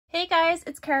Hey guys,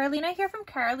 it's Karolina here from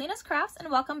KarolinasKrafts and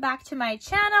welcome back to my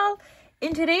channel.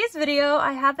 In today's video,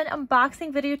 I have an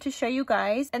unboxing video to show you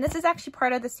guys, and this is actually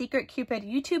part of the Secret Cupid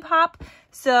YouTube hop.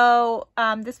 So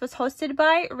this was hosted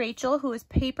by Rachel, who is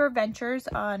Paper Ventures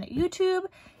on YouTube,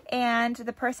 and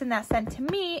the person that sent to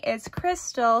me is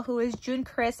Crystal, who is June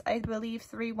Chris, I believe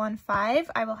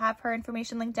 315. I will have her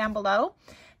information linked down below.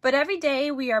 But every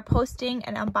day we are posting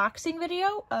an unboxing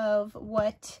video of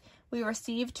what we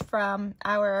received from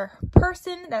our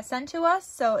person that sent to us.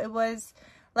 So it was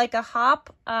like a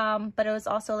hop, but it was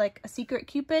also like a secret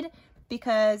Cupid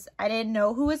because I didn't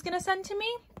know who was gonna send to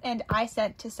me and I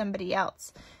sent to somebody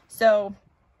else. So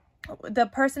the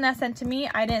person that sent to me,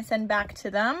 I didn't send back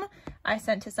to them, I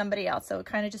sent to somebody else. So it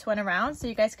kind of just went around. So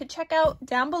you guys could check out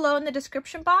down below in the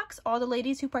description box all the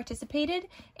ladies who participated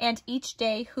and each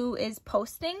day who is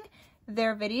posting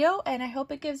their video, and I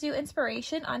hope it gives you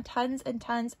inspiration on tons and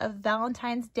tons of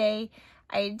Valentine's Day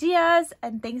ideas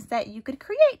and things that you could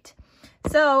create.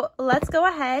 So let's go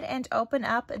ahead and open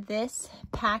up this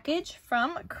package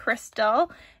from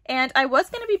Crystal. And I was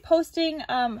going to be posting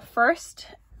first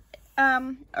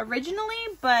originally,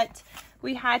 but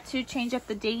we had to change up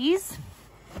the days.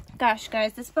 Gosh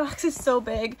guys, this box is so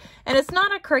big, and it's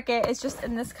not a Cricut, it's just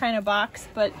in this kind of box,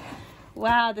 but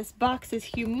wow, this box is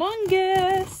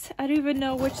humongous. I don't even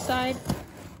know which side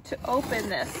to open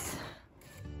this.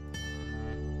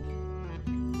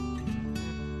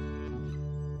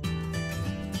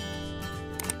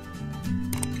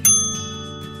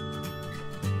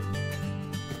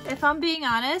 If I'm being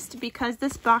honest, because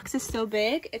this box is so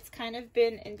big, it's kind of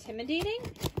been intimidating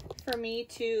for me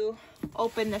to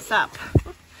open this up.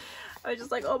 I was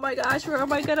just like, oh my gosh, where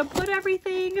am I gonna put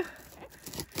everything?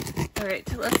 All right,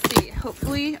 let's see.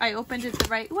 Hopefully I opened it the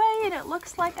right way and it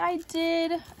looks like I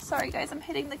did. Sorry guys, I'm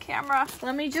hitting the camera.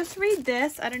 Let me just read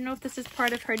this. I don't know if this is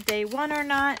part of her day one or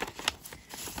not.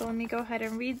 So let me go ahead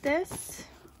and read this.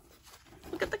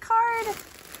 Look at the card.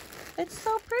 It's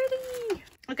so pretty.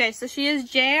 Okay, so she is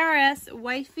JRS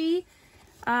Wifey.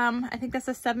 I think that's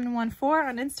a 714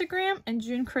 on Instagram and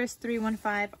June Chris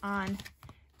 315 on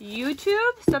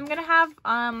YouTube. So I'm gonna have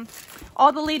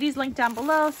all the ladies linked down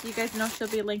below so you guys know she'll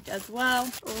be linked as well.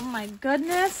 Oh my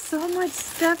goodness, so much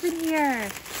stuff in here.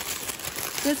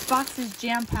 This box is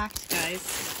jam-packed,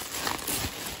 guys.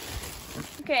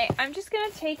 Okay, I'm just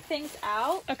gonna take things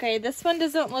out. Okay, this one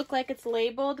doesn't look like it's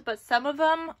labeled, but some of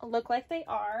them look like they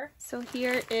are. So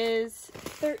here is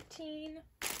 13,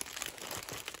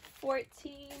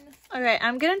 14. Okay,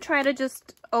 I'm gonna try to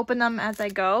just open them as I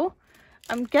go.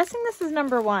 I'm guessing this is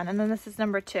number 1 and then this is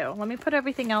number 2. Let me put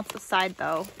everything else aside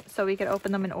though so we can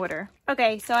open them in order.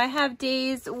 Okay, so I have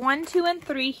days 1, 2, and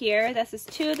 3 here. This is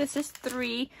 2, this is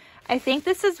 3. I think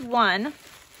this is 1.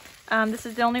 This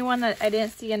is the only one that I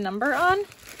didn't see a number on.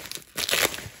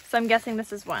 So I'm guessing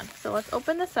this is 1. So let's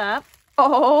open this up.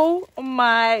 Oh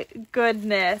my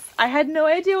goodness. I had no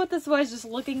idea what this was just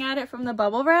looking at it from the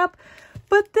bubble wrap.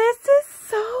 But this is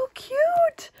so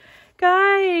cute.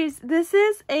 Guys, this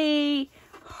is a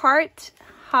heart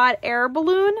hot air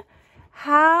balloon.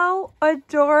 How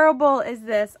adorable is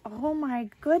this? Oh my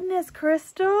goodness,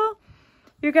 Crystal.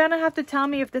 You're gonna have to tell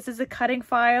me if this is a cutting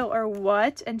file or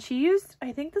what. And she used,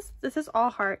 I think this is all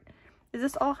heart. Is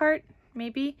this all heart?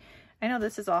 Maybe? I know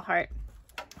this is all heart.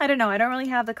 I don't know. I don't really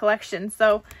have the collection.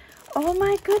 So, oh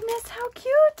my goodness, how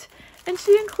cute. And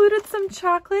she included some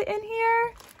chocolate in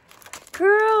here.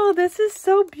 Girl, this is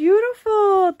so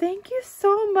beautiful. Thank you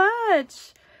so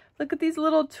much. Look at these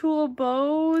little tulle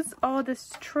bows. Oh,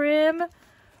 this trim.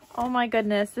 Oh my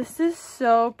goodness, this is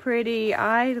so pretty.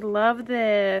 I love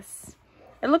this.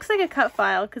 It looks like a cut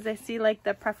file because I see like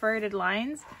the perforated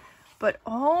lines. But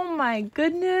oh my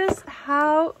goodness,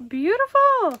 how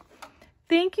beautiful.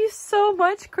 Thank you so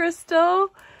much,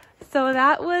 Crystal. So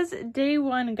that was day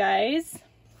 1, guys.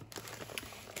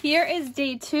 Here is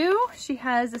day 2. She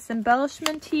has this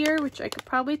embellishment here, which I could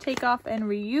probably take off and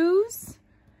reuse.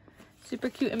 Super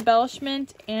cute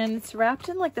embellishment, and it's wrapped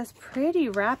in like this pretty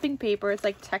wrapping paper. It's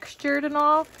like textured and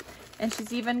all. And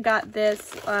she's even got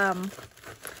this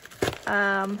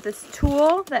this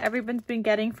tool that everyone's been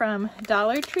getting from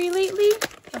Dollar Tree lately.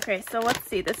 Okay, so let's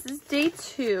see. This is day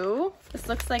 2. This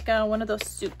looks like one of those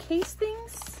suitcase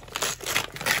things.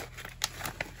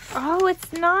 Oh,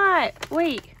 it's not.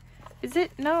 Wait. Is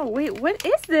it? No, wait, what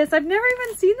is this? I've never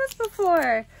even seen this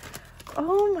before.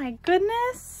 Oh my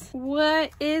goodness.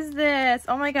 What is this?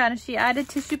 Oh my god, and she added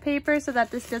tissue paper so that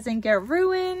this doesn't get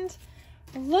ruined.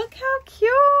 Look how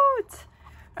cute.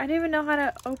 I don't even know how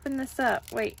to open this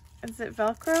up. Wait, is it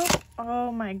Velcro?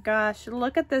 Oh my gosh,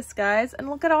 look at this, guys. And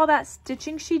look at all that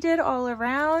stitching she did all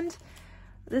around.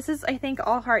 This is, I think,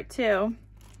 all heart too.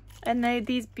 And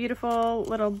these beautiful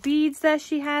little beads that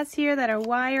she has here that are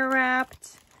wire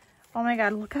wrapped. Oh my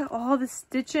god, look at all the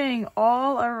stitching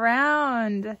all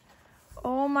around.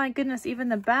 Oh my goodness, even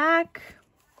the back,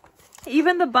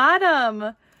 even the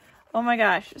bottom. Oh my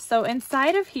gosh. So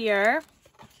inside of here,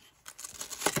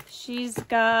 she's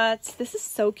got, this is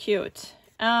so cute.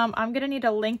 I'm gonna need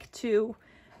a link to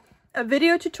a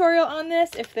video tutorial on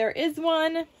this if there is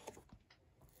one.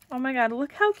 Oh my god,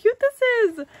 look how cute this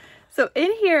is. So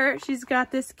in here, she's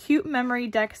got this cute memory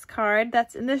dex card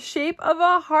that's in the shape of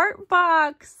a heart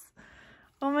box.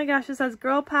 Oh my gosh, this has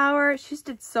girl power. She just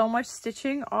did so much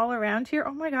stitching all around here.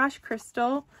 Oh my gosh,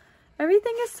 Crystal.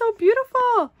 Everything is so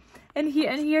beautiful. And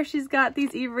here she's got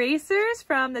these erasers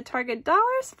from the Target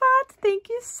dollar spot. Thank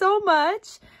you so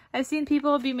much. I've seen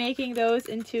people be making those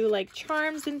into like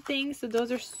charms and things. So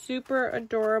those are super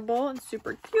adorable and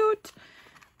super cute.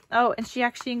 Oh, and she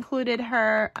actually included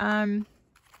her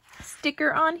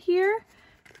sticker on here.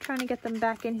 I'm trying to get them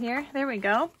back in here. There we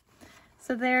go.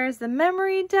 So there's the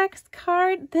memory dex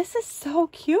card. This is so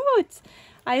cute.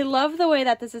 I love the way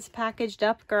that this is packaged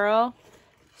up, girl.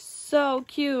 So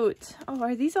cute. Oh,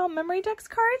 are these all memory dex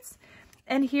cards?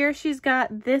 And here she's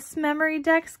got this memory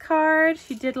dex card.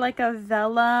 She did like a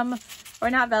vellum, or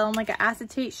not vellum, like an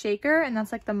acetate shaker, and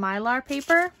that's like the Mylar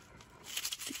paper.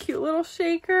 It's a cute little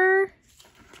shaker.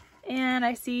 And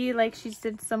I see like she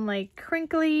did some like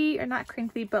crinkly, or not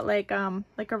crinkly, but like a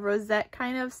rosette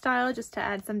kind of style just to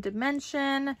add some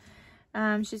dimension.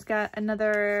 She's got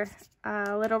another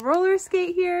little roller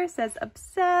skate here. It says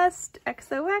obsessed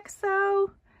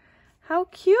XOXO. How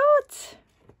cute.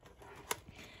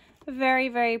 Very,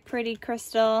 very pretty,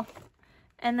 Crystal.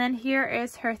 And then here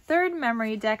is her third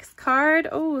memory dex card.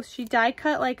 Oh, she die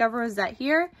cut like a rosette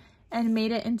here and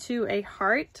made it into a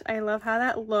heart. I love how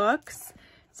that looks.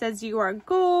 Says you are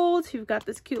gold. You've got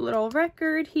this cute little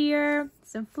record here,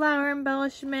 some flower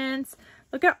embellishments.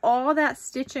 Look at all that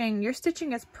stitching. Your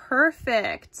stitching is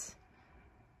perfect.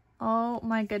 Oh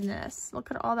my goodness,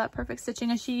 look at all that perfect stitching.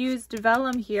 And she used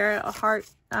vellum here, a heart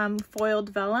foiled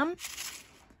vellum.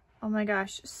 Oh my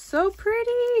gosh, so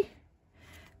pretty.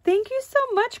 Thank you so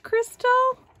much,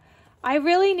 Crystal. I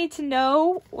really need to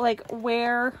know like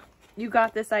where you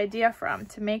got this idea from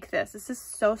to make this. This is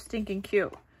so stinking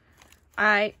cute.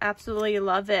 I absolutely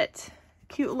love it.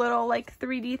 Cute little like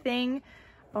 3D thing.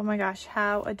 Oh my gosh,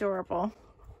 how adorable.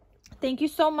 Thank you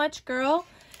so much, girl.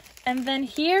 And then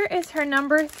here is her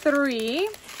number 3.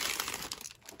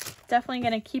 Definitely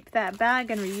gonna keep that bag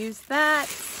and reuse that.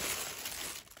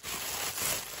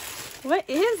 What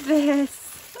is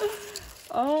this?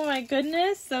 Oh my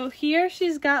goodness. So here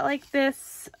she's got like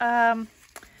this, I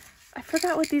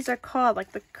forgot what these are called.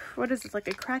 Like what is this? Like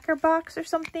a cracker box or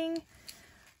something?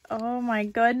 Oh my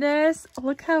goodness.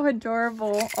 Look how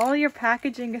adorable. All your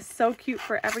packaging is so cute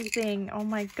for everything. Oh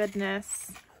my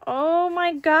goodness. Oh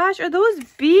my gosh. Are those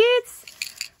beads?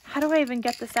 How do I even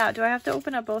get this out? Do I have to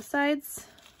open up both sides?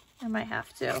 I might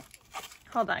have to.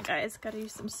 Hold on, guys. Gotta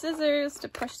use some scissors to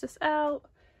push this out.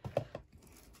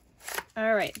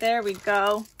 All right, there we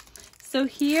go. So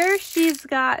here she's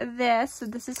got this. So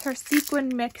this is her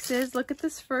sequin mixes. Look at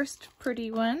this first pretty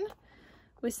one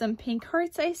with some pink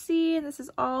hearts I see. And this is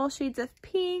all shades of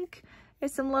pink.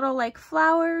 There's some little like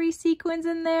flowery sequins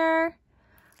in there.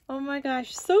 Oh my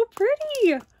gosh, so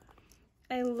pretty.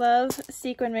 I love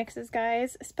sequin mixes,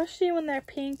 guys, especially when they're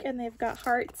pink and they've got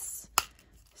hearts.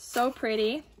 So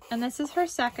pretty. And this is her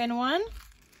second one.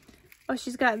 Oh,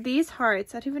 she's got these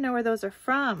hearts. I don't even know where those are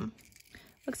from.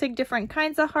 Looks like different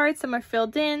kinds of hearts. Some are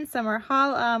filled in, some are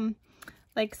hollow,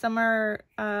 like some are,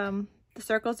 the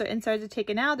circles are insides are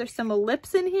taken out. There's some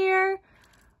ellipse in here.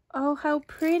 Oh, how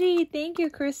pretty. Thank you,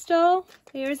 Crystal.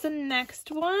 Here's the next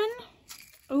one.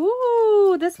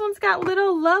 Ooh, this one's got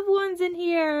little loved ones in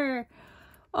here.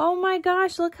 Oh my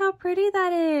gosh, look how pretty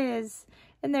that is.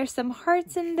 And there's some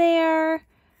hearts in there.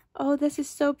 Oh, this is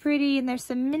so pretty. And there's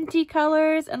some minty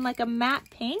colors and like a matte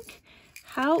pink.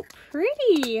 How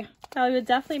pretty. I would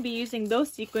definitely be using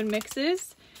those sequin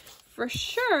mixes for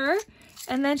sure.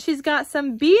 And then she's got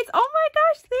some beads. Oh my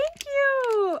gosh, thank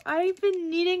you. I've been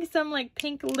needing some like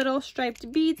pink little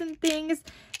striped beads and things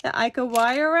that I could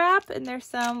wire wrap. And there's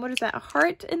some, what is that, a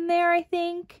heart in there, I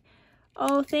think.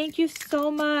 Oh, thank you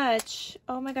so much.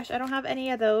 Oh my gosh, I don't have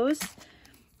any of those.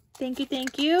 Thank you,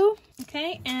 thank you.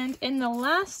 Okay, and in the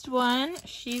last one,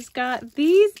 she's got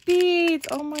these beads.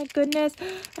 Oh my goodness.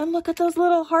 And look at those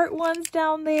little heart ones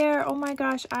down there. Oh my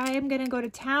gosh, I am gonna go to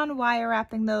town wire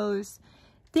wrapping those.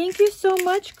 Thank you so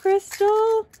much,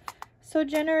 Crystal. So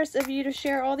generous of you to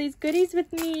share all these goodies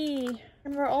with me.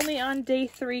 And we're only on day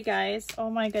 3, guys. Oh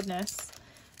my goodness.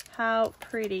 How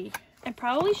pretty. I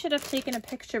probably should have taken a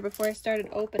picture before I started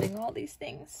opening all these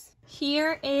things.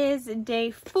 Here is day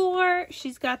 4.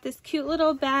 She's got this cute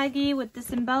little baggie with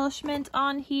this embellishment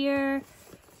on here.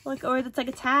 Look, or that's like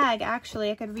a tag,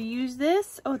 actually. I could reuse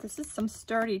this. Oh, this is some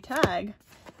sturdy tag.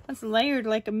 That's layered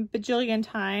like a bajillion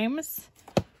times.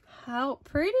 How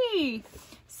pretty.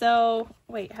 So,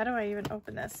 wait, how do I even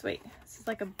open this? Wait, this is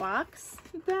like a box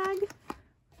bag.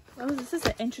 Oh, this is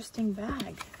an interesting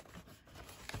bag.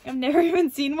 I've never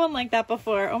even seen one like that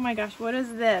before. Oh my gosh, what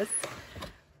is this?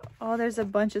 Oh, there's a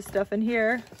bunch of stuff in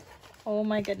here. Oh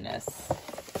my goodness.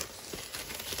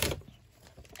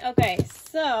 Okay,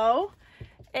 so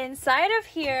inside of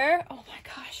here, oh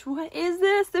my gosh, what is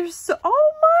this? There's so,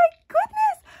 oh my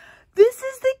goodness. This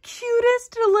is the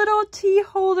cutest little tea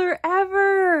holder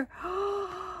ever.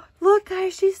 Look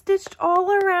guys, she stitched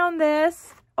all around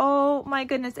this. Oh my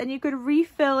goodness, and you could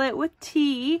refill it with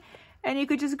tea. And you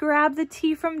could just grab the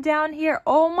tea from down here.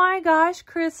 Oh my gosh,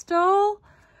 Crystal.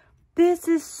 This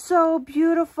is so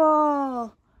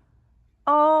beautiful.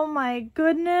 Oh my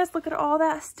goodness. Look at all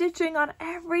that stitching on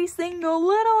every single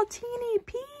little teeny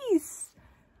piece.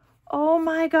 Oh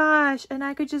my gosh. And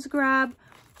I could just grab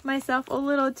myself a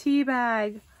little tea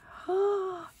bag.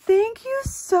 Oh, thank you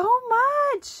so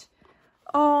much.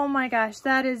 Oh my gosh,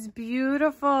 that is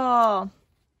beautiful.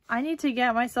 I need to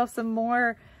get myself some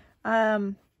more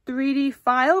 3D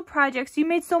file projects. You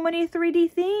made so many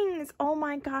 3D things. Oh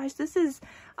my gosh, this is,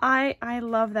 I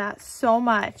love that so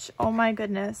much. Oh my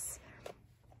goodness.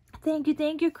 Thank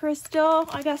you, Crystal.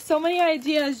 I got so many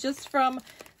ideas just from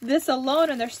this alone,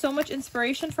 and there's so much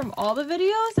inspiration from all the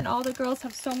videos, and all the girls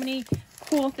have so many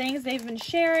cool things they've been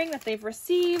sharing that they've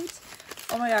received.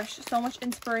 Oh my gosh, so much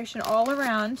inspiration all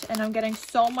around, and I'm getting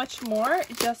so much more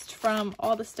just from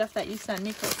all the stuff that you sent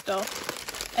me, Crystal.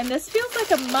 And this feels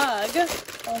like a mug.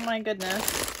 Oh my goodness.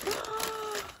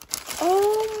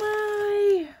 Oh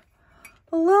my.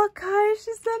 Look guys,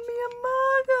 she sent me a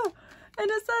mug. And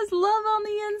it says love on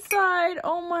the inside.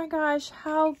 Oh my gosh,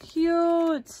 how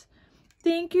cute.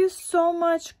 Thank you so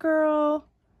much, girl.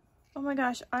 Oh my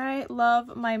gosh, I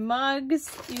love my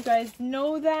mugs. You guys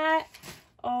know that.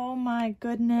 Oh my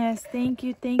goodness. Thank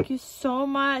you so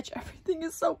much. Everything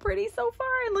is so pretty so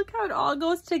far. And look how it all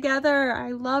goes together.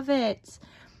 I love it.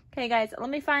 Okay guys, let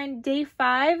me find day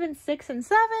 5 and 6 and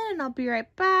 7 and I'll be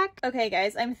right back. Okay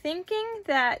guys, I'm thinking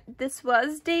that this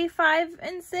was day 5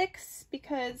 and 6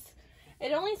 because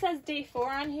it only says day 4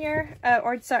 on here,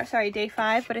 or sorry, day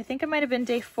 5, but I think it might have been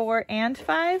day 4 and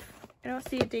 5. I don't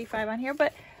see a day 5 on here,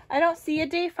 but I don't see a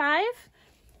day 5.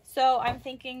 So I'm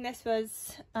thinking this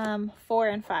was 4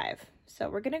 and 5. So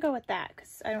we're gonna go with that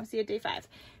because I don't see a day 5.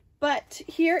 But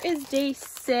here is day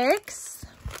 6.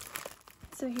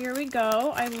 So here we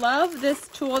go. I love this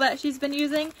tool that she's been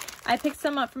using. I picked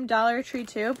some up from Dollar Tree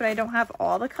too, but I don't have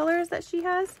all the colors that she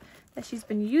has, that she's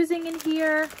been using in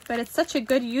here. But it's such a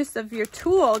good use of your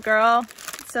tool, girl.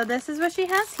 So this is what she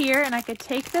has here, and I could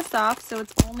take this off so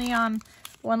it's only on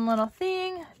one little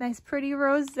thing. Nice pretty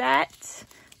rosette.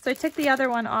 So I took the other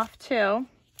one off too.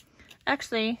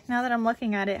 Actually, now that I'm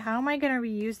looking at it, how am I going to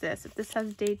reuse this? If this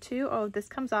has day 2, oh, this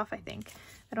comes off, I think.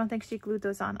 I don't think she glued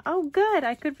those on. Oh, good.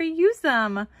 I could reuse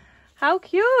them. How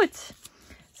cute.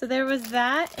 So there was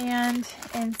that. And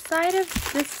inside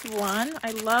of this one,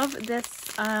 I love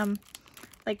this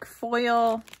like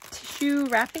foil tissue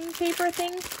wrapping paper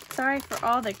thing. Sorry for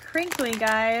all the crinkly,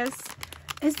 guys.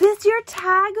 Is this your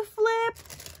tag flip?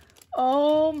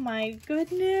 Oh my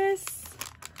goodness.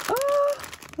 Oh,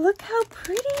 look how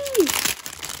pretty.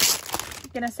 I'm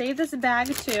gonna save this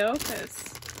bag too because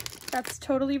that's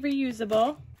totally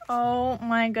reusable. Oh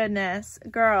my goodness,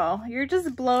 girl, you're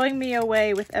just blowing me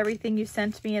away with everything you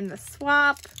sent me in the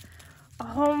swap.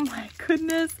 Oh my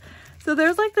goodness. So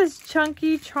there's like this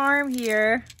chunky charm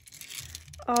here.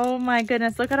 Oh my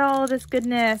goodness, look at all of this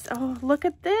goodness. Oh, look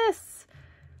at this.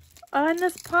 Oh, and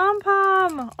this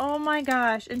pom-pom. Oh my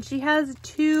gosh. And she has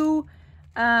 2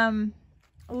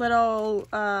 little,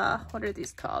 what are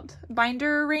these called?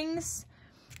 Binder rings.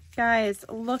 Guys,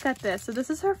 look at this. So this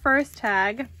is her first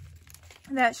tag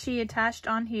that she attached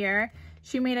on here.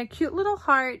 She made a cute little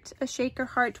heart, a shaker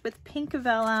heart with pink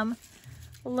vellum.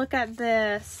 Look at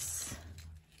this.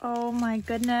 Oh my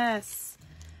goodness.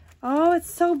 Oh, it's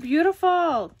so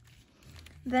beautiful.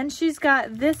 Then she's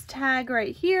got this tag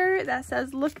right here that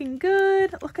says looking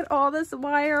good. Look at all this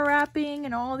wire wrapping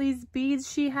and all these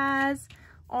beads she has.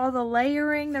 All the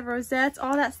layering, the rosettes,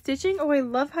 all that stitching. Oh, I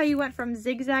love how you went from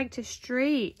zigzag to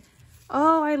straight.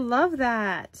 Oh, I love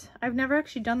that. I've never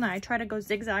actually done that. I try to go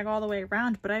zigzag all the way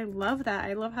around, but I love that.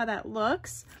 I love how that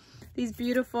looks. These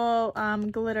beautiful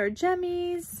glitter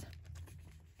gemmies.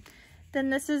 Then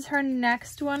this is her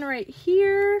next one right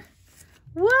here.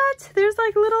 What? There's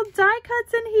like little die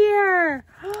cuts in here.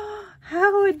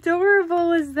 How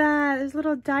adorable is that? There's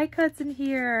little die cuts in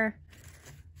here.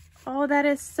 Oh, that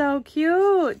is so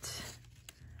cute.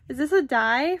 Is this a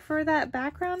die for that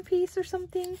background piece or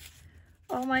something?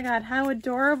 Oh my god, how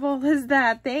adorable is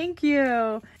that? Thank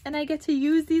you. And I get to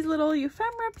use these little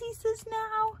ephemera pieces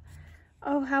now.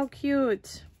 Oh, how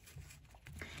cute.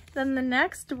 Then the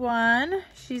next one,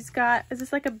 she's got, is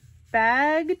this like a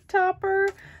bag topper?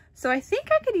 So I think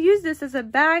I could use this as a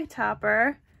bag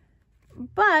topper,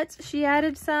 but she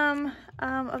added some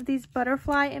of these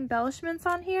butterfly embellishments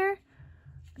on here.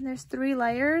 And there's 3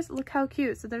 layers. Look how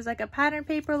cute. So there's like a pattern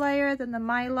paper layer, then the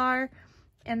mylar,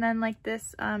 and then like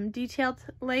this detailed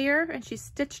layer, and she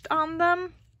stitched on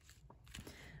them.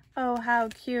 Oh, how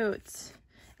cute.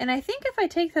 And I think if I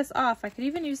take this off, I could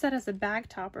even use that as a bag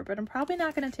topper, but I'm probably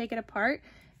not going to take it apart,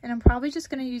 and I'm probably just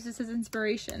going to use this as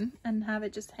inspiration and have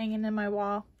it just hanging in my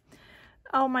wall.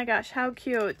 Oh my gosh, how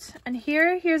cute. And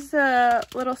here's a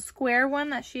little square one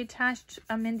that she attached,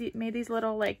 made these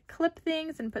little like clip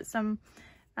things and put some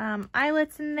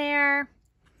eyelets in there.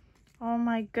 Oh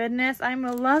my goodness, I'm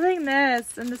loving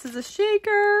this. And this is a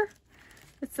shaker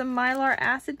with some mylar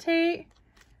acetate.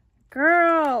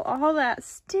 Girl, all that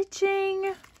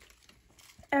stitching.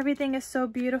 Everything is so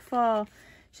beautiful.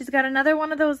 She's got another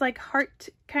one of those like heart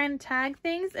kind of tag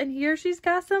things. And here she's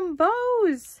got some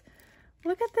bows.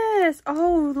 Look at this.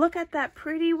 Oh, look at that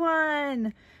pretty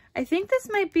one. I think this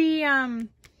might be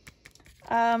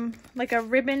like a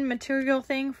ribbon material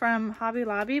thing from Hobby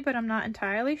Lobby, but I'm not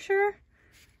entirely sure.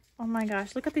 Oh my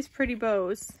gosh, look at these pretty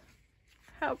bows.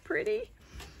 How pretty.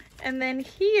 And then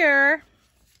here,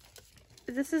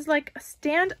 this is like a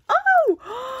stand.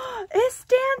 Oh, it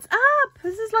stands up.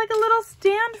 This is like a little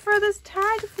stand for this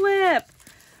tag flip.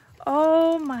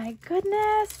 Oh my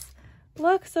goodness.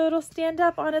 Look, so it'll stand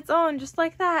up on its own, just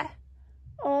like that.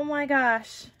 Oh my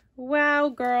gosh. Wow,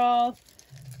 girl.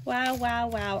 Wow, wow,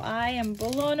 wow. I am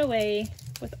blown away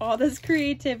with all this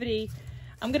creativity.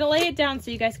 I'm going to lay it down so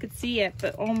you guys could see it,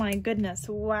 but oh my goodness.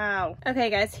 Wow.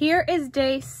 Okay, guys, here is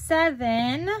day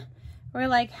 7. We're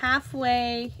like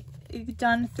halfway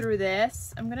done through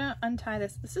this. I'm going to untie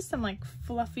this. This is some like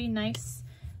fluffy, nice,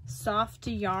 soft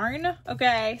yarn.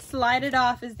 Okay, slide it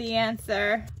off is the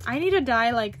answer. I need a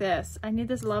die like this. I need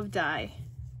this love die,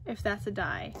 if that's a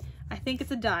die. I think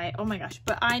it's a die. Oh my gosh,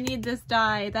 but I need this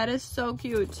die. That is so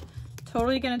cute.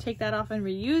 Totally gonna take that off and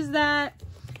reuse that.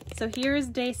 So here's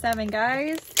day 7,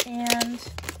 guys, and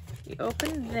we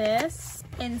open this.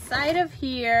 Inside of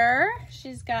here,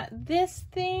 she's got this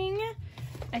thing.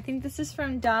 I think this is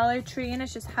from Dollar Tree, and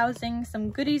it's just housing some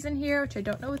goodies in here, which I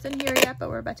don't know what's in here yet, but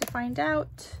we're about to find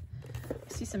out.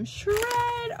 See some shred.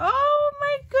 Oh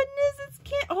my goodness, it's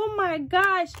cute. Oh my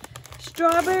gosh.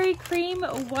 Strawberry cream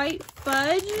white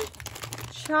fudge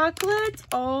chocolate.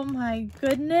 Oh my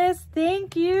goodness.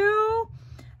 Thank you.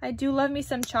 I do love me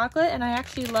some chocolate, and I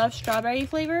actually love strawberry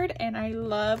flavored, and I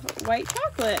love white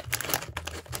chocolate.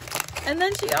 And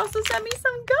then she also sent me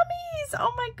some gummies.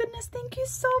 Oh my goodness. Thank you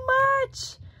so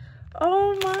much.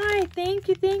 Oh my. Thank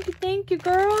you, thank you, thank you,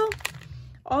 girl.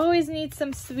 Always need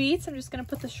some sweets. I'm just going to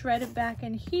put the shredded back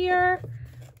in here.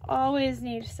 Always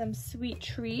need some sweet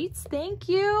treats. Thank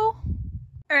you.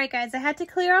 All right, guys, I had to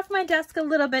clear off my desk a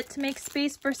little bit to make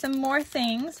space for some more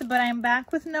things, but I'm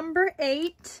back with number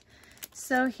 8.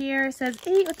 So here it says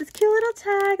 8 with this cute little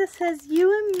tag that says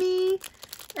you and me.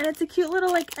 And it's a cute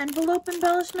little like envelope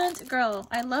embellishment. Girl,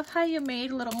 I love how you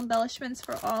made little embellishments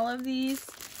for all of these.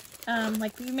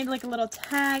 Like you made like a little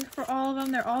tag for all of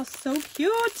them. They're all so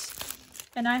cute.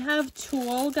 And I have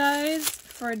tulle, guys,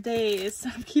 for days.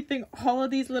 I'm keeping all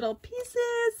of these little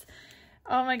pieces.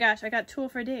 Oh my gosh, I got tulle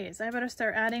for days. I better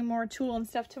start adding more tulle and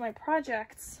stuff to my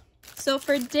projects. So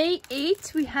for day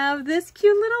 8, we have this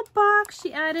cute little box.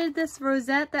 She added this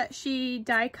rosette that she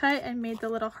die cut and made the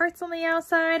little hearts on the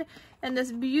outside. And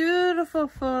this beautiful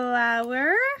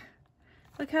flower.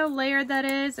 Look how layered that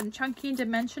is and chunky and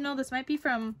dimensional. This might be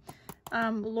from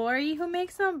Lori who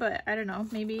makes them, but I don't know.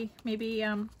 Maybe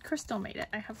Crystal made it.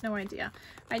 I have no idea.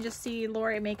 I just see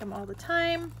Lori make them all the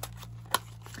time.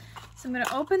 So I'm going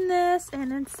to open this,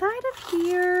 and inside of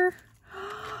here,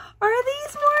 are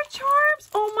these more charms?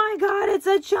 Oh my god, it's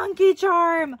a chunky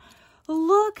charm.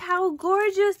 Look how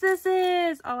gorgeous this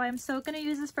is. Oh, I'm so going to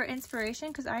use this for inspiration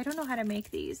because I don't know how to make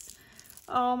these.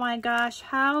 Oh my gosh,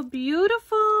 how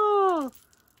beautiful.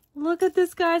 Look at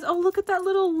this, guys. Oh, look at that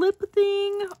little lip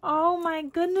thing. Oh my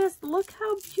goodness, look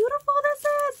how beautiful this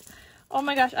is. Oh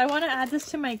my gosh, I want to add this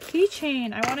to my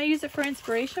keychain. I want to use it for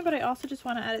inspiration, but I also just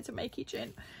want to add it to my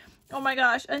keychain. Oh my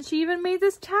gosh, and she even made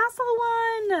this tassel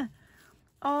one.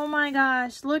 Oh my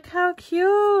gosh, look how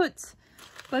cute.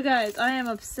 But guys, I am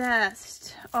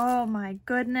obsessed. Oh my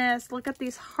goodness, look at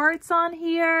these hearts on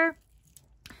here.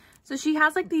 So she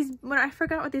has like these, I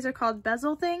forgot what these are called,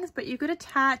 bezel things, but you could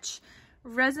attach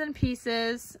resin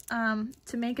pieces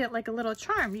to make it like a little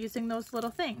charm using those little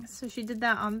things. So she did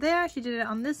that on there, she did it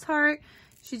on this heart,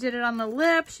 she did it on the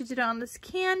lip, she did it on this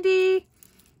candy.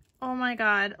 Oh my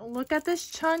god, look at this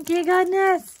chunky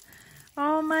goodness.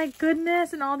 Oh my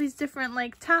goodness, and all these different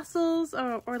like tassels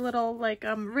or little like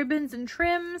ribbons and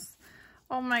trims.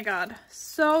 Oh my god,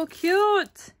 so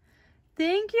cute.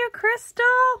 Thank you,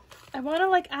 Crystal. I want to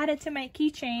like add it to my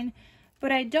keychain,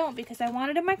 but I don't because I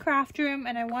want it in my craft room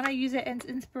and I want to use it as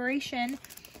inspiration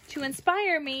to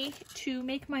inspire me to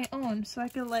make my own, so I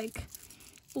could like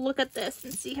look at this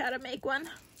and see how to make one.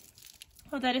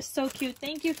 Oh, that is so cute.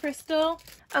 Thank you, Crystal.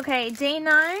 Okay, day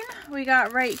 9 we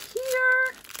got right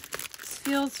here. This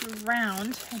feels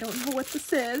round. I don't know what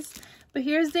this is, but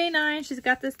here's day 9. She's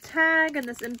got this tag and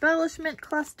this embellishment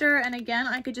cluster, and again,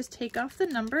 I could just take off the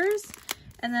numbers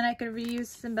and then I could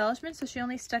reuse this embellishment. So she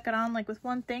only stuck it on like with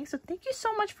one thing. So thank you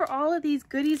so much for all of these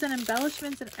goodies and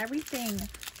embellishments and everything.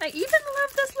 I even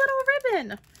love this little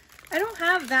ribbon. I don't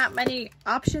have that many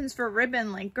options for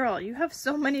ribbon. Like, girl, you have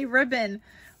so many ribbon.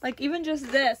 Like, even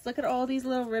just this. Look at all these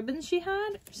little ribbons she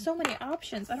had. So many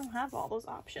options. I don't have all those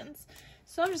options.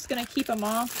 So I'm just going to keep them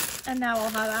all. And now I'll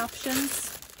have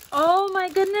options. Oh my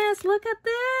goodness. Look at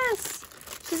this.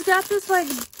 She's got this like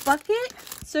bucket.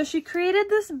 So she created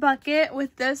this bucket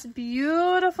with this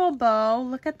beautiful bow.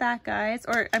 Look at that, guys.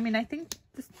 Or, I mean, I think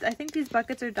these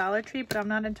buckets are Dollar Tree, but I'm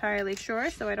not entirely sure.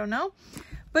 So I don't know.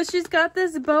 But she's got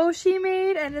this bow she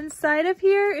made. And inside of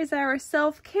here is our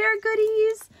self-care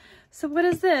goodies. So what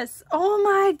is this? Oh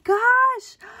my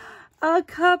gosh! A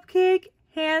cupcake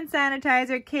hand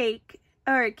sanitizer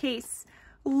case.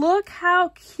 Look how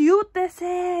cute this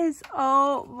is.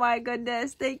 Oh my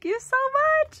goodness. Thank you so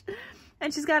much.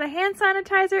 And she's got a hand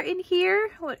sanitizer in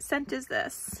here. What scent is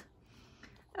this?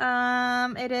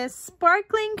 It is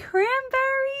sparkling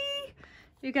cranberry.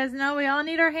 You guys know we all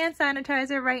need our hand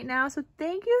sanitizer right now. So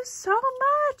thank you so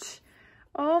much.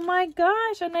 Oh my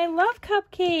gosh. And I love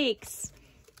cupcakes.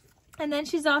 And then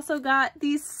she's also got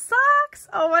these socks.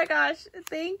 Oh my gosh,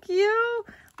 thank you.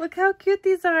 Look how cute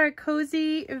these are.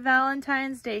 Cozy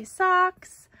Valentine's Day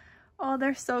socks. Oh,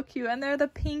 they're so cute. And they're the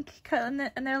pink, and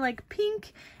they're like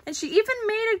pink. And she even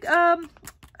made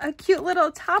a cute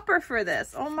little topper for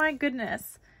this. Oh my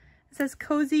goodness. It says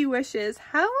Cozy Wishes.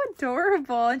 How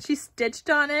adorable. And she stitched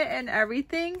on it and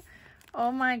everything.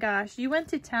 Oh my gosh, you went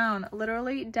to town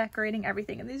literally decorating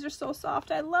everything. And these are so soft.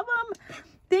 I love them.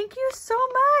 Thank you so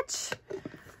much.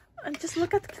 And just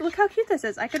look how cute this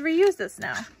is. I could reuse this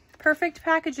now. Perfect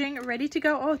packaging, ready to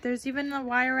go. Oh, there's even a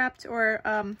wire wrapped or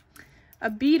a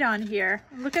bead on here.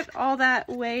 Look at all that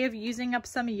way of using up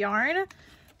some yarn.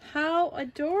 How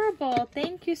adorable.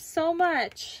 Thank you so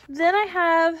much. Then I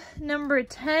have number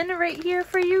 10 right here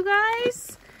for you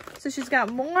guys. So she's got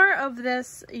more of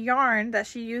this yarn that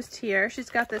she used here. She's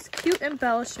got this cute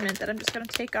embellishment that I'm just going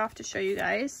to take off to show you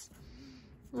guys.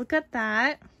 Look at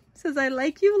that. It says, I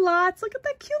like you lots. Look at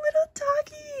that cute little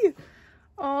doggy.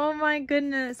 Oh my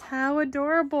goodness. How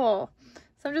adorable.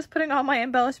 So I'm just putting all my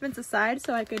embellishments aside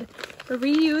so I could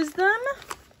reuse them.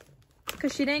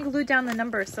 Because she didn't glue down the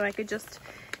numbers, so I could just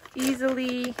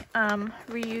easily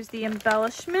reuse the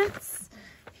embellishments.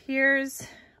 Here's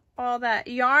all that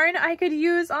yarn I could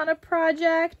use on a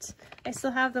project. I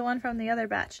still have the one from the other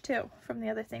batch too, from the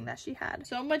other thing that she had.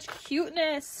 So much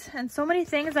cuteness and so many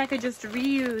things I could just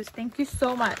reuse. Thank you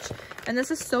so much. And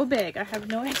this is so big. I have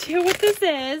no idea what this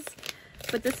is,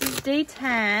 but this is day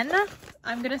 10.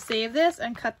 I'm gonna save this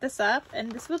and cut this up,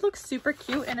 and this would look super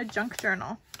cute in a junk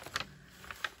journal.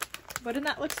 Wouldn't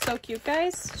that look so cute,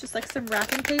 guys? Just like some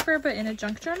wrapping paper, but in a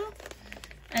junk journal.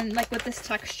 And like with this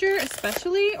texture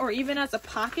especially, or even as a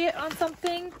pocket on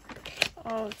something.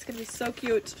 Oh, it's gonna be so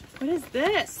cute. What is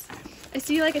this? I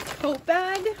see like a tote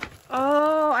bag.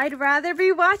 Oh, I'd rather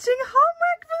be watching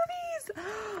Hallmark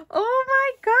movies. Oh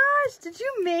my gosh, did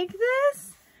you make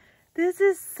this? This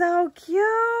is so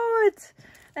cute.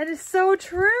 That is so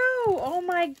true. Oh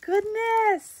my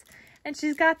goodness. And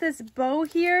she's got this bow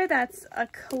here that's a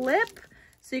clip.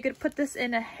 So you could put this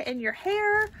in your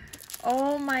hair.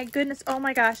 Oh my goodness. Oh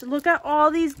my gosh. Look at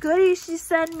all these goodies she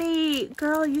sent me.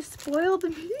 Girl, you spoiled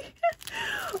me.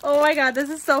 Oh my god, this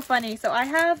is so funny. So I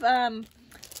have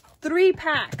 3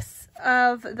 packs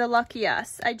of the Lucky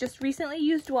Us. I just recently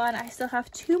used one. I still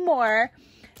have 2 more.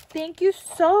 Thank you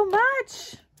so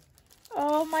much.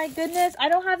 Oh my goodness. I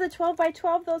don't have the 12 by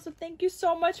 12 though, so thank you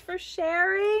so much for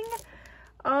sharing.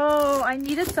 Oh, I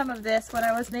needed some of this when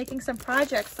I was making some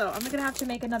projects, so I'm gonna have to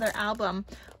make another album,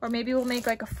 or maybe we'll make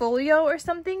like a folio or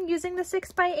something using the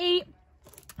 6x8.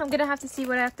 I'm gonna have to see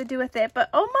what I have to do with it, but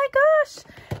oh my gosh!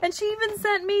 And she even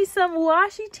sent me some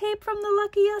washi tape from the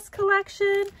Lucky Us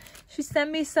collection. She sent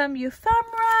me some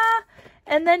ephemera,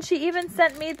 and then she even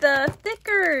sent me the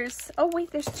stickers. Oh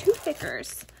wait, there's 2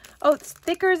 stickers. Oh, it's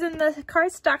stickers and the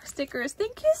cardstock stickers.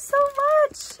 Thank you so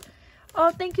much! Oh,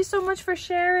 thank you so much for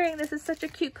sharing. This is such a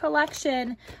cute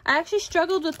collection. I actually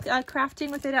struggled with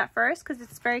crafting with it at first because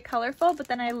it's very colorful, but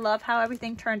then I love how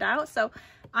everything turned out. So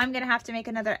I'm going to have to make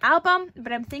another album,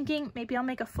 but I'm thinking maybe I'll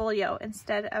make a folio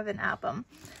instead of an album.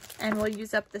 And we'll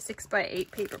use up the 6x8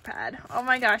 paper pad. Oh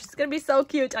my gosh, it's going to be so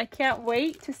cute. I can't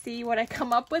wait to see what I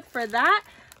come up with for that,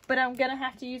 but I'm going to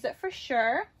have to use it for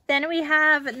sure. Then we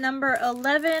have number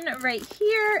 11 right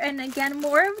here, and again,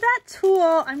 more of that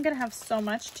tulle. I'm gonna have so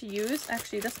much to use.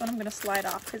 Actually, this one I'm gonna slide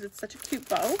off because it's such a cute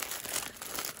bow.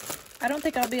 I don't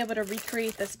think I'll be able to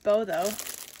recreate this bow though.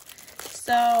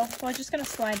 So, well, I'm just gonna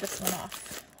slide this one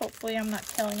off. Hopefully I'm not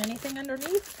killing anything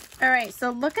underneath. All right, so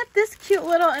look at this cute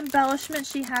little embellishment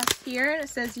she has here. And it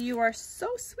says, "You are so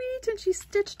sweet," and she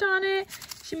stitched on it.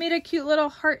 She made a cute little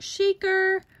heart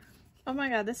shaker. Oh my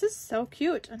god, this is so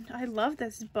cute. And I love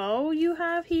this bow you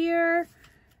have here.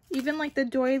 Even like the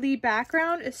doily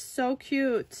background is so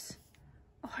cute.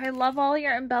 Oh, I love all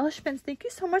your embellishments. Thank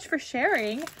you so much for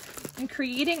sharing and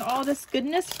creating all this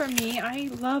goodness for me.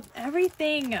 I love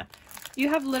everything. You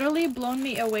have literally blown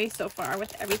me away so far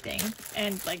with everything.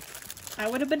 And like, I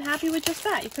would have been happy with just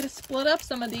that. You could have split up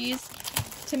some of these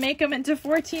to make them into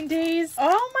 14 days.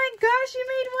 Oh my gosh, you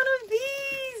made one of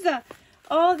these!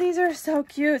 Oh, these are so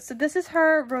cute. So this is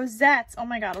her rosettes. Oh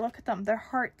my god, look at them. They're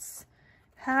hearts.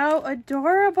 How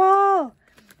adorable.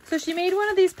 So she made one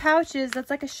of these pouches that's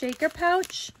like a shaker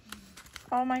pouch.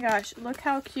 Oh my gosh, look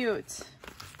how cute.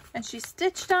 And she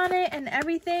stitched on it and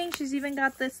everything. She's even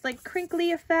got this like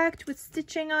crinkly effect with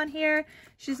stitching on here.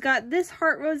 She's got this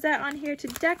heart rosette on here to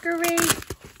decorate.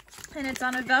 And it's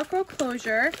on a Velcro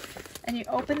closure. And you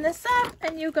open this up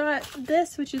and you got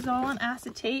this, which is all on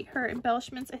acetate. Her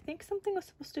embellishments. I think something was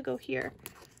supposed to go here.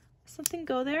 Something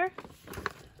go there?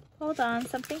 Hold on.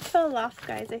 Something fell off,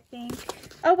 guys, I think.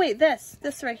 Oh, wait. This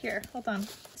right here. Hold on.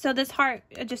 So this heart,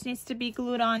 it just needs to be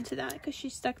glued on to that because she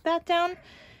stuck that down.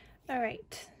 All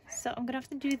right. So I'm going to have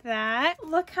to do that.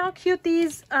 Look how cute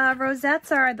these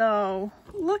rosettes are, though.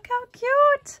 Look how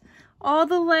cute. All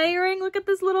the layering. Look at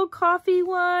this little coffee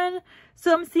one.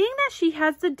 So I'm seeing that she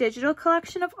has the digital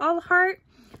collection of All Heart,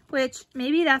 which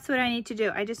maybe that's what I need to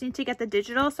do. I just need to get the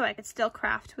digital so I could still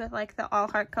craft with like the All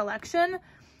Heart collection,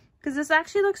 because this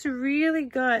actually looks really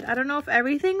good. I don't know if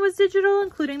everything was digital,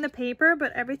 including the paper,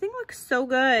 but everything looks so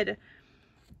good.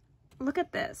 Look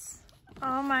at this.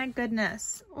 Oh my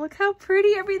goodness. Look how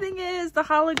pretty everything is. The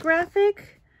holographic.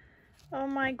 Oh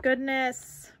my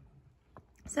goodness.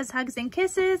 It says hugs and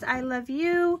kisses. I love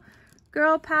you.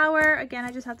 Girl power. Again,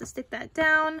 I just have to stick that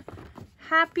down.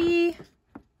 Happy,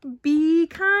 be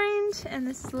kind. And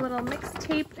this is a little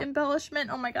mixtape embellishment.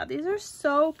 Oh my god, these are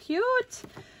so cute.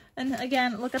 And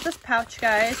again, look at this pouch,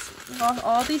 guys.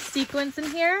 All these sequins in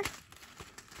here.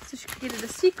 So she created a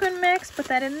sequin mix, put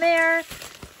that in there.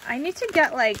 I need to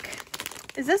get like,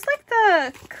 is this like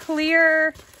the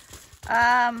clear,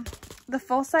 the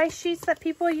full-size sheets that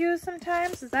people use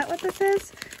sometimes? Is that what this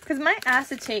is? Because my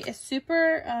acetate is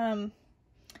super,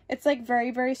 it's like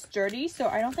very, very sturdy. So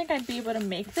I don't think I'd be able to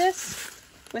make this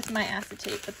with my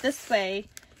acetate. But this way,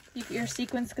 your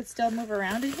sequins could still move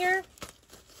around in here.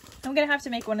 I'm going to have to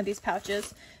make one of these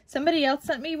pouches. Somebody else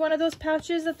sent me one of those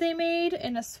pouches that they made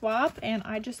in a swap. And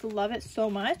I just love it so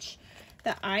much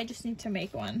that I just need to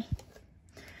make one.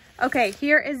 Okay,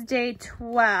 here is day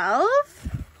 12.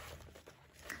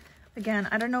 Again,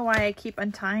 I don't know why I keep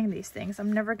untying these things.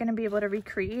 I'm never going to be able to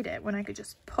recreate it when I could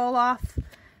just pull off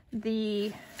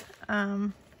the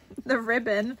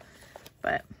ribbon.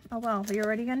 But, oh well, we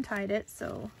already untied it,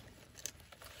 so,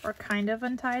 or kind of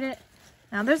untied it.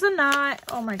 Now there's a knot.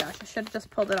 Oh my gosh, I should have just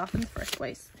pulled it off in the first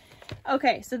place.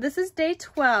 Okay, so this is day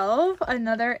 12.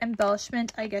 Another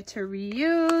embellishment I get to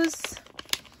reuse.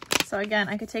 So again,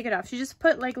 I could take it off. She just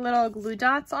put like little glue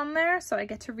dots on there, so I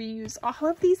get to reuse all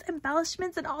of these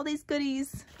embellishments and all these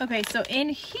goodies. Okay, so in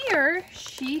here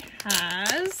she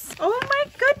has, oh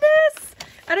my goodness!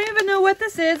 I don't even know what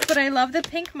this is, but I love the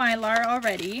pink mylar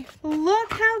already.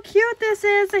 Look how cute this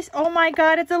is. Oh my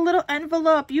god, it's a little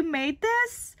envelope. You made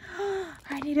this?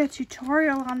 I need a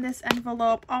tutorial on this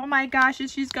envelope. Oh my gosh, and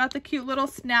she's got the cute little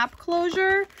snap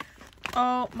closure.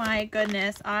 Oh my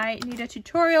goodness, I need a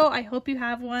tutorial. I hope you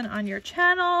have one on your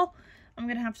channel. I'm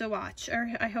gonna have to watch, or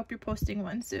I hope you're posting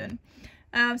one soon.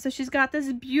 So she's got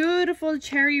this beautiful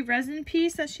cherry resin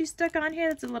piece that she stuck on here.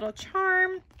 That's a little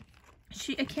charm.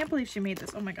 I can't believe she made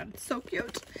this. Oh my god, it's so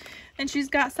cute. And she's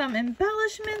got some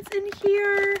embellishments in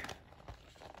here.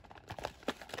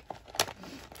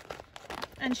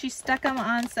 And she stuck them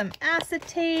on some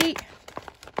acetate.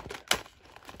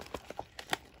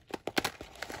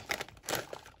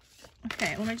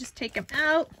 Okay, let me just take them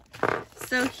out.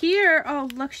 So here, oh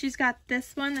look, she's got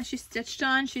this one that she stitched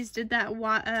on. She's did that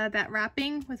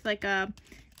wrapping with like a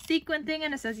sequin thing,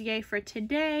 and it says "Yay for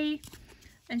today."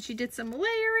 And she did some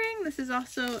layering. This is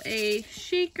also a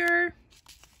shaker.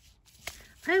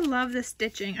 I love this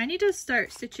stitching. I need to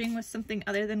start stitching with something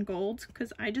other than gold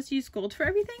because I just use gold for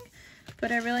everything,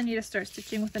 but I really need to start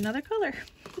stitching with another color.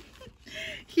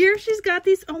 Here she's got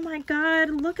these, oh my god,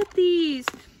 look at these.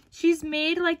 She's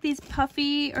made like these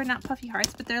puffy, or not puffy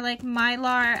hearts, but they're like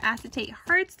mylar acetate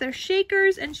hearts. They're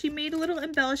shakers, and she made little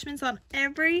embellishments on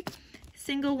every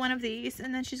single one of these.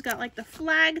 And then she's got like the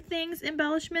flag things,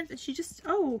 embellishments, and she just,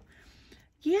 oh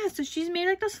yeah, so she's made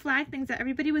like those flag things that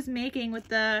everybody was making with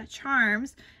the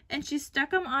charms, and she stuck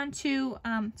them onto,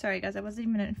 sorry guys, I wasn't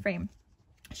even in frame.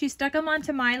 She stuck them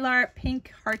onto mylar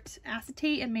pink heart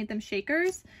acetate and made them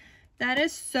shakers. That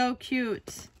is so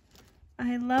cute.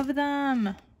 I love them.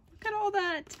 Look at all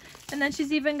that. And then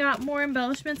she's even got more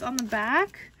embellishments on the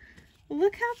back.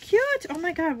 Look how cute. Oh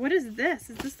my god, what is this?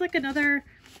 Is this like another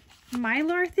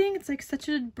mylar thing? It's like such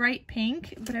a bright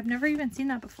pink, but I've never even seen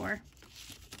that before.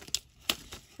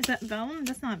 Is that vellum?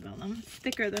 That's not vellum. It's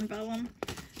thicker than vellum.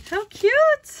 How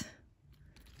cute.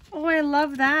 Oh, I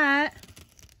love that.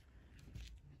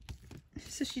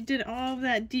 So she did all of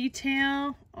that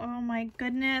detail. Oh my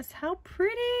goodness, how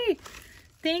pretty.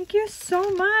 Thank you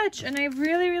so much. And I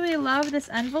really, really love this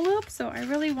envelope, so I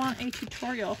really want a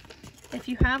tutorial. If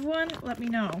you have one, let me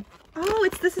know. Oh,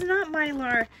 this is not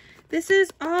mylar. This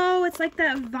is, oh, it's like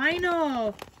that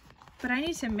vinyl. But I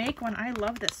need to make one. I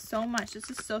love this so much. This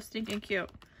is so stinking cute.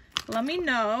 Let me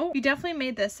know. You definitely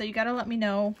made this, so you gotta let me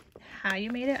know how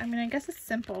you made it. I mean, I guess it's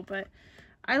simple, but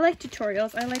I like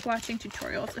tutorials. I like watching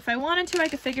tutorials. If I wanted to, I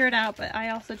could figure it out, but I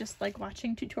also just like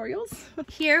watching tutorials.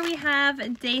 Here we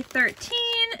have day 13.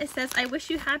 It says, I wish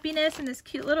you happiness, in this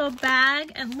cute little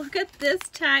bag. And look at this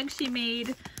tag she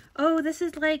made. Oh, this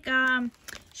is like,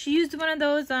 she used one of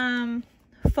those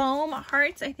foam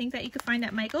hearts, I think, that you could find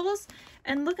at Michael's.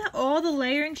 And look at all the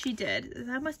layering she did.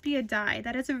 That must be a die.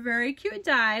 That is a very cute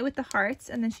die with the hearts.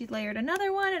 And then she layered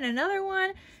another one and another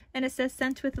one. And it says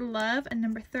sent with love and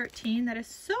number 13. That is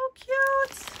so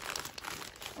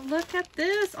cute. Look at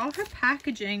this. All her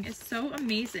packaging is so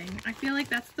amazing. I feel like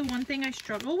that's the one thing I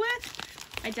struggle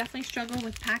with. I definitely struggle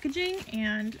with packaging.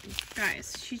 And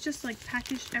guys, she just like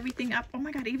packaged everything up. Oh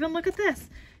my god, even look at this.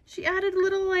 She added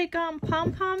little like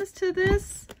pom-poms to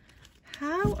this.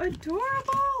 How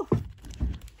adorable.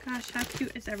 Gosh, how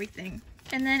cute is everything.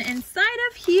 And then inside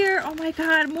of here, oh my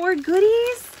god, more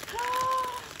goodies.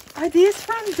 Are these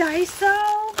from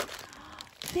Daiso?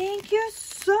 Thank you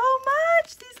so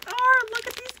much. These are, look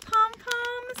at these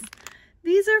pom-poms.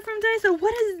 These are from Daiso.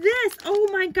 What is this? Oh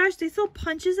my gosh, they sell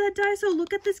punches at Daiso.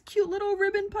 Look at this cute little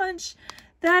ribbon punch.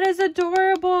 That is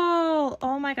adorable.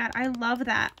 Oh my god, I love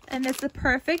that. And it's the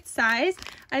perfect size.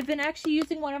 I've been actually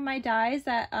using one of my dies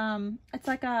that, it's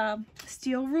like a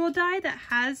steel rule die that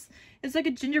has, it's like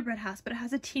a gingerbread house, but it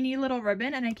has a teeny little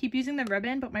ribbon, and I keep using the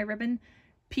ribbon, but my ribbon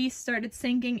piece started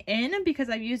sinking in because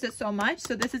I've used it so much.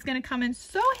 So this is going to come in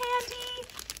so handy.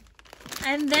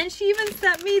 And then she even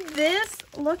sent me this.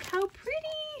 Look how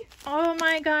pretty. Oh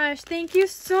my gosh, thank you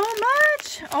so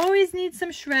much. Always need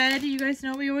some shred. You guys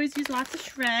know we always use lots of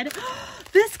shred.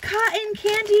 This cotton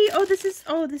candy. Oh, this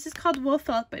is called wool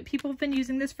felt, but people have been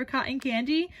using this for cotton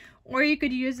candy. Or you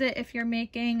could use it if you're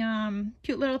making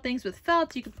cute little things with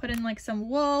felt. You could put in like some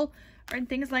wool or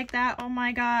things like that. Oh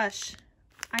my gosh.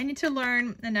 I need to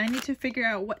learn, and I need to figure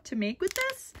out what to make with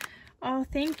this. Oh,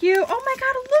 thank you. Oh my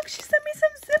god, look, she sent me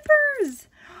some zippers.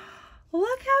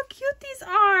 Look how cute these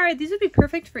are. These would be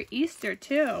perfect for Easter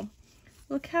too.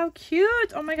 Look how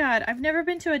cute. Oh my god, I've never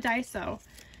been to a Daiso.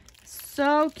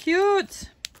 So cute.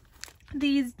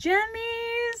 These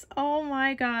jemmies. Oh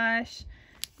my gosh.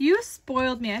 You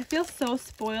spoiled me. I feel so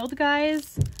spoiled,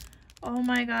 guys. Oh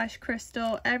my gosh,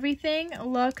 Crystal. Everything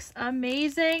looks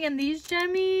amazing. And these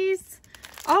jemmies.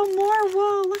 Oh, more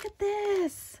wool. Look at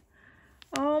this.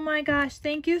 Oh my gosh.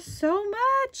 Thank you so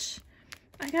much.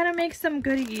 I gotta make some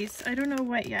goodies. I don't know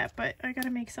what yet, but I gotta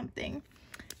make something.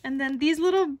 And then these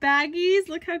little baggies.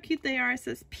 Look how cute they are. It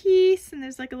says peace. And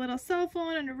there's like a little cell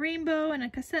phone and a rainbow and a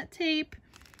cassette tape.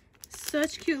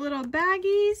 Such cute little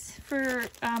baggies for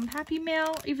Happy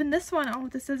Mail. Even this one. Oh,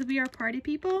 this says we are party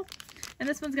people. And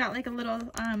this one's got like a little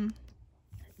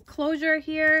closure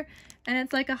here, and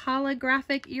it's like a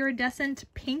holographic iridescent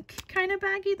pink kind of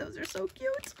baggie. Those are so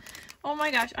cute. Oh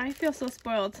my gosh, I feel so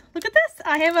spoiled. Look at this.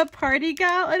 I have a party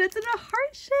gal and it's in a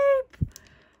heart shape.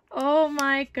 Oh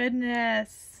my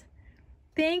goodness.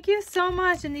 Thank you so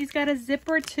much. And these got a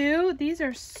zipper too. These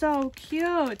are so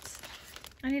cute.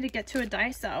 I need to get to a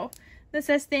Daiso. This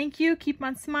says, thank you, keep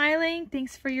on smiling.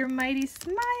 Thanks for your mighty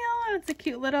smile. It's a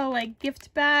cute little like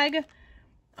gift bag.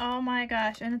 Oh my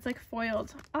gosh, and it's like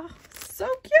foiled. Oh, so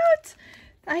cute.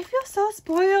 I feel so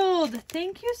spoiled.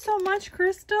 Thank you so much,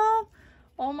 Crystal.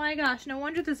 Oh my gosh, no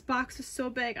wonder this box is so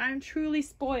big. I'm truly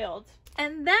spoiled.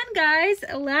 And then guys,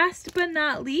 last but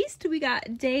not least, we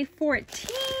got day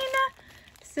 14.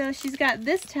 So she's got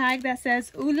this tag that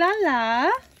says, ooh la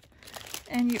la.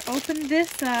 And you open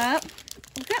this up.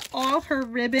 Look at all her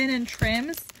ribbon and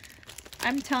trims.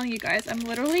 I'm telling you guys, I'm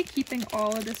literally keeping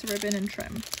all of this ribbon and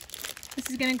trim. This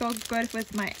is gonna go good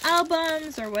with my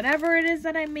albums or whatever it is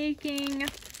that I'm making.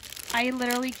 I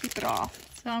literally keep it all.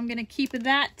 So I'm gonna keep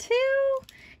that too.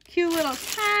 Cute little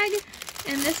tag.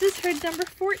 And this is her number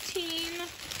 14.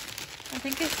 I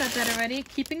think I said that already.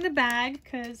 Keeping the bag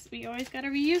because we always gotta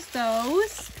reuse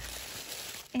those.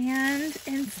 And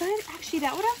inside, actually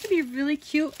that would have to be really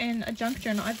cute in a junk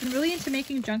journal. I've been really into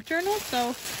making junk journals,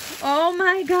 so oh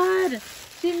my god,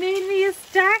 she made me a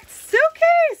stacked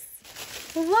suitcase.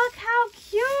 Look how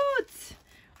cute.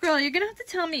 Girl, you're gonna have to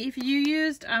tell me if you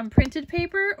used printed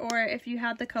paper or if you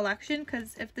had the collection,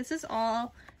 because if this is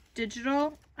all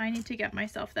digital, I need to get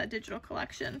myself that digital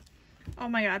collection. Oh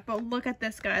my god, but look at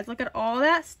this, guys. Look at all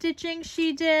that stitching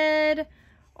she did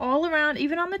all around,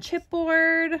 even on the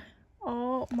chipboard.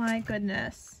 Oh my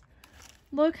goodness.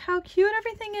 Look how cute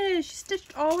everything is. She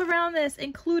stitched all around this,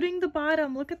 including the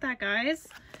bottom. Look at that, guys.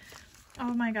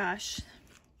 Oh my gosh.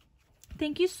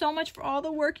 Thank you so much for all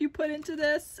the work you put into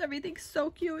this. Everything's so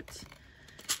cute.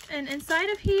 And inside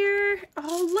of here,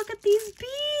 oh, look at these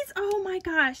beads. Oh my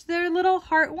gosh. They're little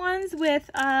heart ones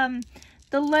with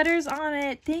the letters on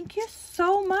it. Thank you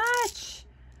so much.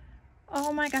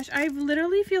 Oh my gosh. I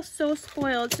literally feel so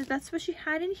spoiled. So that's what she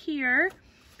had in here.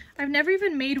 I've never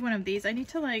even made one of these. I need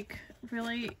to like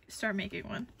really start making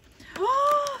one.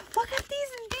 Oh, look at these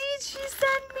beads she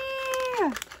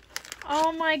sent me.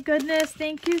 Oh my goodness.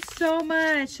 Thank you so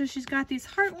much. So she's got these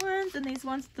heart ones and these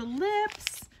ones with the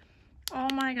lips. Oh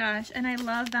my gosh. And I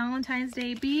love Valentine's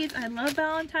Day beads. I love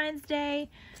Valentine's Day.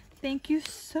 Thank you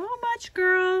so much,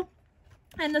 girl.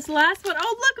 And this last one.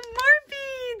 Oh, look, more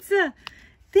beads.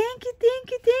 Thank you,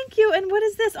 thank you, thank you. And what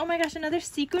is this? Oh my gosh, another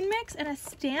sequin mix and a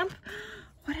stamp.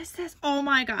 What is this? Oh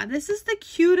my god, this is the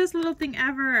cutest little thing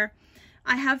ever.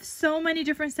 I have so many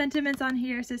different sentiments on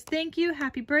here. It says, thank you,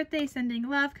 happy birthday, sending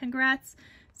love, congrats,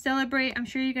 celebrate. I'm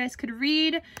sure you guys could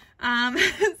read.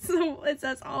 So it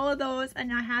says all of those,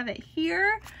 and I have it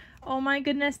here. Oh my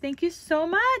goodness, thank you so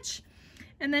much.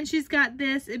 And then she's got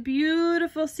this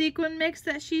beautiful sequin mix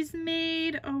that she's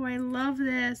made. Oh, I love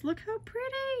this. Look how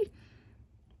pretty.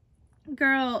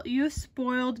 Girl, you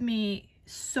spoiled me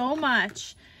so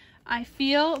much. I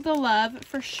feel the love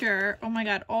for sure. Oh my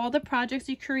god, all the projects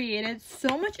you created,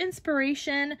 so much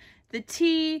inspiration. The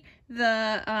tea,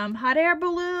 the hot air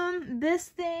balloon, this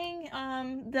thing,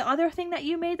 the other thing that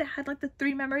you made that had like the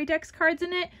 3 memory decks cards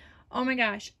in it. Oh my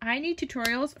gosh, I need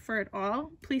tutorials for it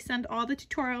all. Please send all the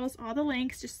tutorials, all the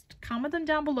links, just comment them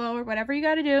down below or whatever you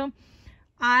gotta do.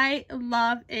 I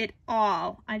love it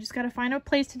all. I just gotta find a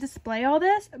place to display all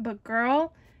this. But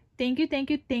girl, thank you,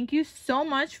 thank you, thank you so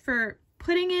much for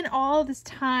putting in all this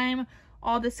time,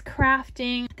 all this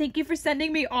crafting. Thank you for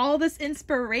sending me all this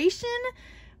inspiration.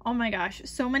 Oh my gosh,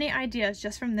 so many ideas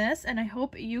just from this. And I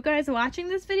hope you guys watching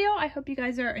this video, I hope you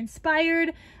guys are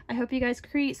inspired. I hope you guys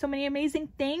create so many amazing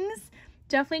things.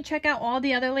 Definitely check out all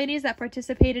the other ladies that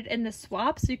participated in the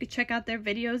swap, so you could check out their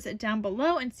videos down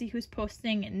below and see who's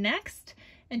posting next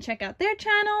and check out their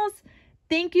channels.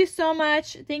 Thank you so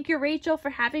much. Thank you, Rachel, for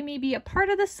having me be a part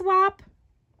of the swap.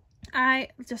 I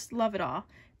just love it all.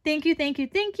 Thank you, thank you,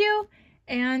 thank you.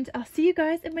 And I'll see you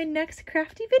guys in my next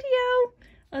crafty video.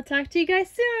 I'll talk to you guys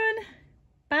soon.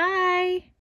 Bye.